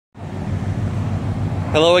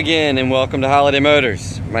Hello again and welcome to Holiday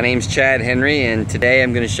Motors. My name's Chad Henry and today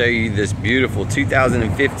I'm going to show you this beautiful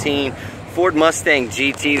 2015 Ford Mustang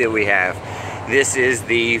GT that we have. This is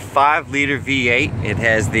the 5-liter V8. It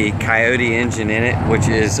has the Coyote engine in it, which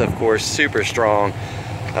is of course super strong.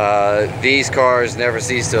 These cars never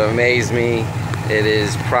cease to amaze me. It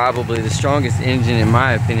is probably the strongest engine in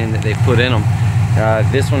my opinion that they've put in them.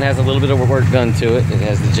 This one has a little bit of work done to it. It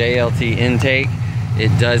has the JLT intake. It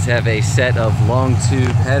does have a set of long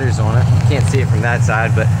tube headers on it. You can't see it from that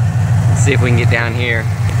side, but let's see if we can get down here.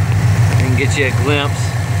 We can get you a glimpse.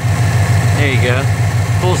 There you go.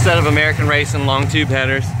 Full set of American Racing long tube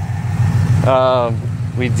headers.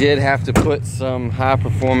 We did have to put some high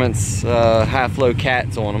performance high flow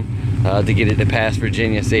cats on them to get it to pass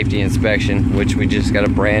Virginia safety inspection, which we just got a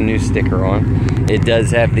brand new sticker on. It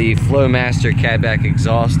does have the Flowmaster Cadback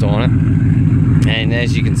exhaust on it. And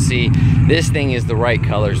as you can see, this thing is the right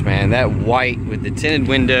colors, man. That white with the tinted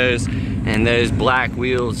windows and those black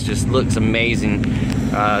wheels just looks amazing.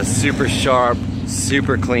 Super sharp,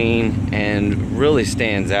 super clean, and really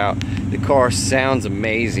stands out. The car sounds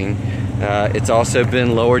amazing. It's also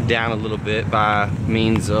been lowered down a little bit by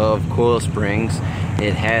means of coil springs.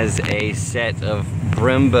 It has a set of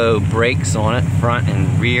Brembo brakes on it, front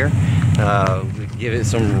and rear. Give it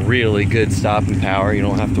some really good stopping power. You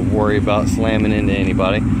don't have to worry about slamming into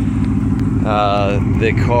anybody.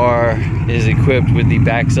 The car is equipped with the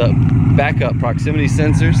backup proximity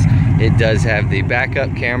sensors. It does have the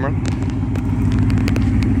backup camera.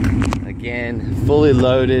 Again, fully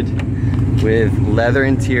loaded with leather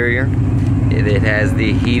interior. It has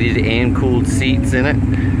the heated and cooled seats in it.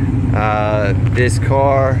 This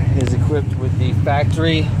car is equipped with the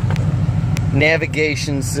factory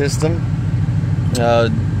navigation system.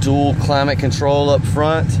 Dual climate control up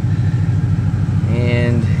front,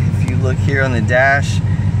 and if you look here on the dash,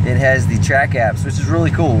 it has the track apps, which is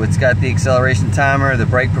really cool. It's got the acceleration timer, the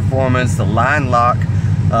brake performance, the line lock,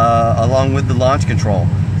 along with the launch control.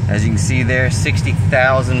 As you can see there,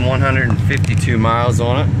 60,152 miles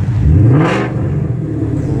on it.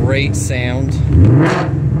 Great sound.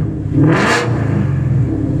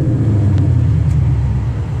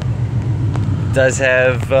 Does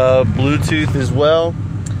have Bluetooth as well.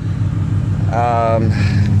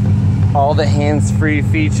 All the hands-free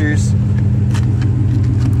features.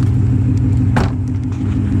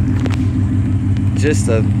 Just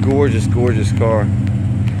a gorgeous, gorgeous car.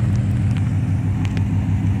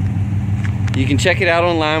 You can check it out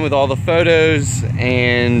online with all the photos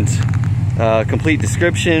and complete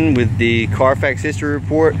description with the Carfax history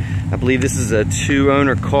report. I believe this is a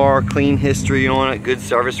 2-owner car, clean history on it, good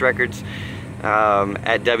service records.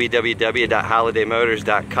 At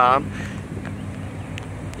www.holidaymotors.com.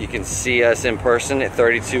 You can see us in person at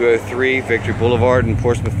 3203 Victory Boulevard in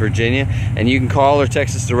Portsmouth, Virginia, and you can call or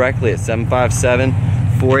text us directly at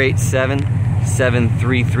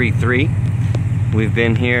 757-487-7333. We've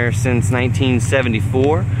been here since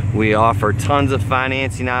 1974. We offer tons of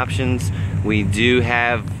financing options. We do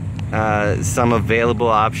have some available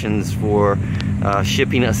options for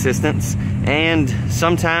shipping assistance, and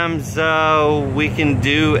sometimes we can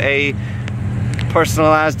do a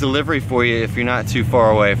personalized delivery for you if you're not too far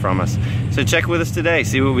away from us. So check with us today,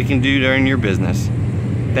 see what we can do during your business.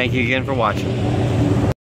 Thank you again for watching.